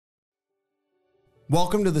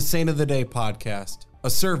Welcome to the Saint of the Day podcast, a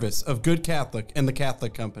service of Good Catholic and the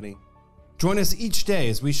Catholic Company. Join us each day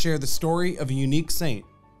as we share the story of a unique saint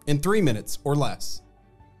in 3 minutes or less.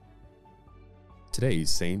 Today's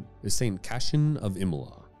saint is Saint Cassian of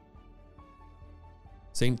Imola.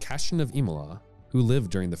 Saint Cassian of Imola, who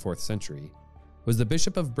lived during the 4th century, was the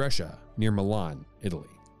bishop of Brescia near Milan, Italy.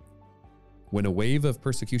 When a wave of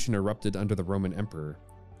persecution erupted under the Roman emperor,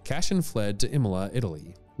 Cassian fled to Imola,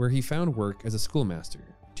 Italy, where he found work as a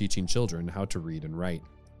schoolmaster, teaching children how to read and write.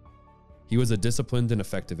 He was a disciplined and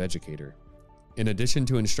effective educator. In addition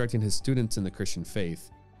to instructing his students in the Christian faith,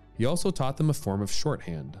 he also taught them a form of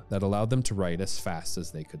shorthand that allowed them to write as fast as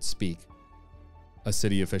they could speak. A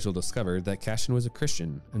city official discovered that Cassian was a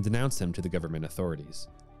Christian and denounced him to the government authorities.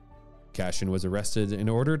 Cassian was arrested in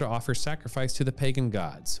order to offer sacrifice to the pagan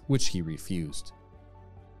gods, which he refused.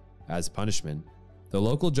 As punishment, the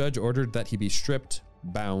local judge ordered that he be stripped,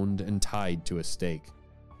 bound, and tied to a stake.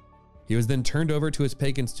 He was then turned over to his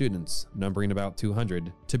pagan students, numbering about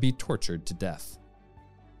 200, to be tortured to death.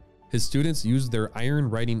 His students used their iron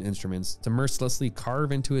writing instruments to mercilessly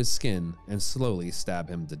carve into his skin and slowly stab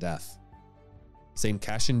him to death. Saint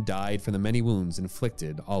Cassian died from the many wounds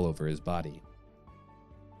inflicted all over his body.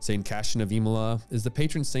 Saint Cassian of Imola is the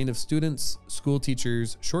patron saint of students, school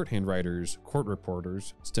teachers, shorthand writers, court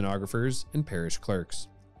reporters, stenographers, and parish clerks.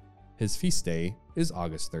 His feast day is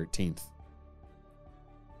August 13th.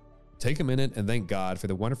 Take a minute and thank God for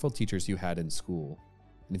the wonderful teachers you had in school.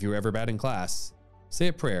 And if you were ever bad in class, say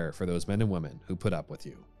a prayer for those men and women who put up with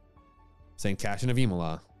you. Saint Cassian of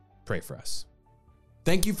Imola, pray for us.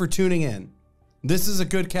 Thank you for tuning in. This is a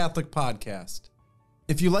Good Catholic podcast.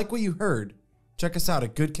 If you like what you heard, check us out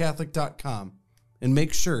at goodcatholic.com and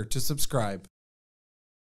make sure to subscribe.